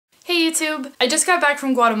YouTube! I just got back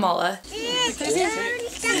from Guatemala.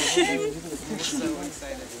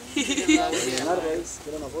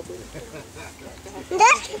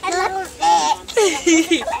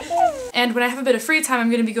 And when I have a bit of free time, I'm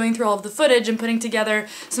going to be going through all of the footage and putting together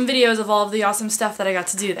some videos of all of the awesome stuff that I got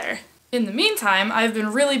to do there. In the meantime, I've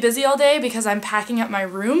been really busy all day because I'm packing up my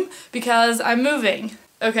room because I'm moving.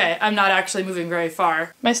 Okay, I'm not actually moving very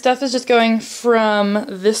far. My stuff is just going from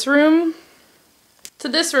this room to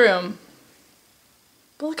this room.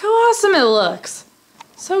 But look how awesome it looks!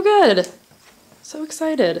 So good! So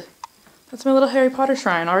excited. That's my little Harry Potter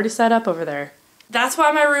shrine already set up over there. That's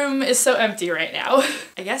why my room is so empty right now.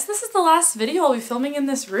 I guess this is the last video I'll be filming in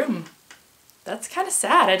this room. That's kind of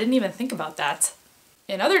sad, I didn't even think about that.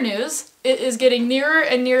 In other news, it is getting nearer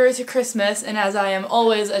and nearer to Christmas, and as I am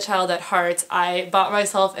always a child at heart, I bought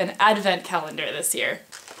myself an advent calendar this year.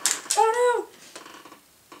 Oh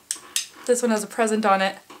no! This one has a present on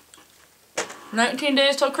it. 19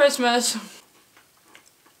 days till Christmas.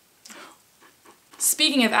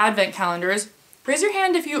 Speaking of advent calendars, raise your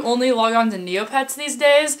hand if you only log on to Neopets these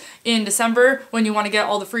days in December when you want to get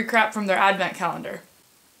all the free crap from their advent calendar.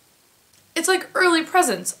 It's like early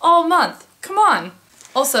presents all month. Come on!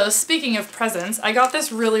 Also, speaking of presents, I got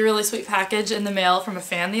this really sweet package in the mail from a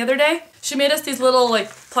fan the other day. She made us these little like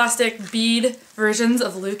plastic bead versions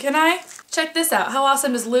of Luke and I. Check this out. How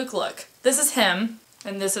awesome does Luke look? This is him,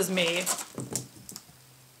 and this is me.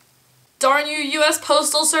 Darn you, US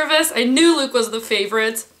Postal Service! I knew Luke was the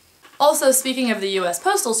favorite. Also, speaking of the US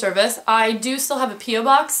Postal Service, I do still have a P.O.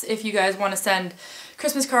 box if you guys want to send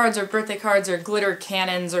Christmas cards or birthday cards or glitter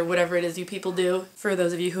cannons or whatever it is you people do. For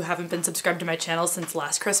those of you who haven't been subscribed to my channel since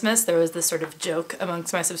last Christmas, there was this sort of joke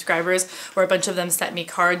amongst my subscribers where a bunch of them sent me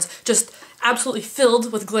cards just absolutely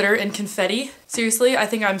filled with glitter and confetti. Seriously, I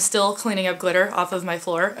think I'm still cleaning up glitter off of my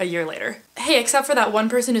floor a year later. Hey, except for that one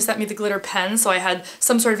person who sent me the glitter pen, so I had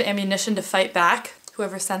some sort of ammunition to fight back.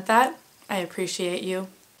 Whoever sent that, I appreciate you.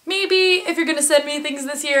 Maybe if you're gonna send me things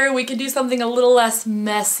this year, we could do something a little less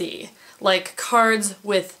messy. Like cards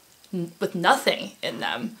with nothing in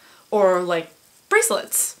them, or like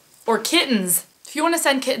bracelets, or kittens. If you want to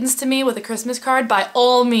send kittens to me with a Christmas card, by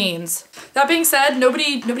all means. That being said,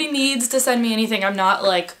 nobody needs to send me anything. I'm not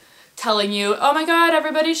like telling you, oh my god,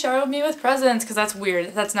 everybody shower me with presents, because that's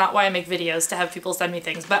weird. That's not why I make videos, to have people send me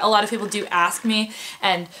things. But a lot of people do ask me,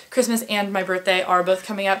 and Christmas and my birthday are both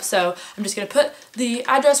coming up, so I'm just gonna put the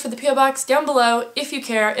address for the P.O. box down below if you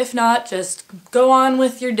care. If not, just go on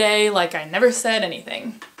with your day like I never said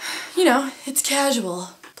anything. You know, it's casual.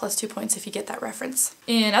 Plus 2 points if you get that reference.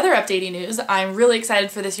 In other updating news, I'm really excited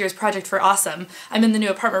for this year's project for Awesome. I'm in the new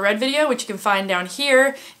Apartment Red video, which you can find down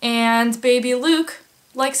here, and baby Luke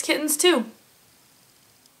likes kittens too.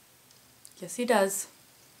 Yes, he does.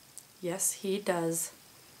 Yes, he does.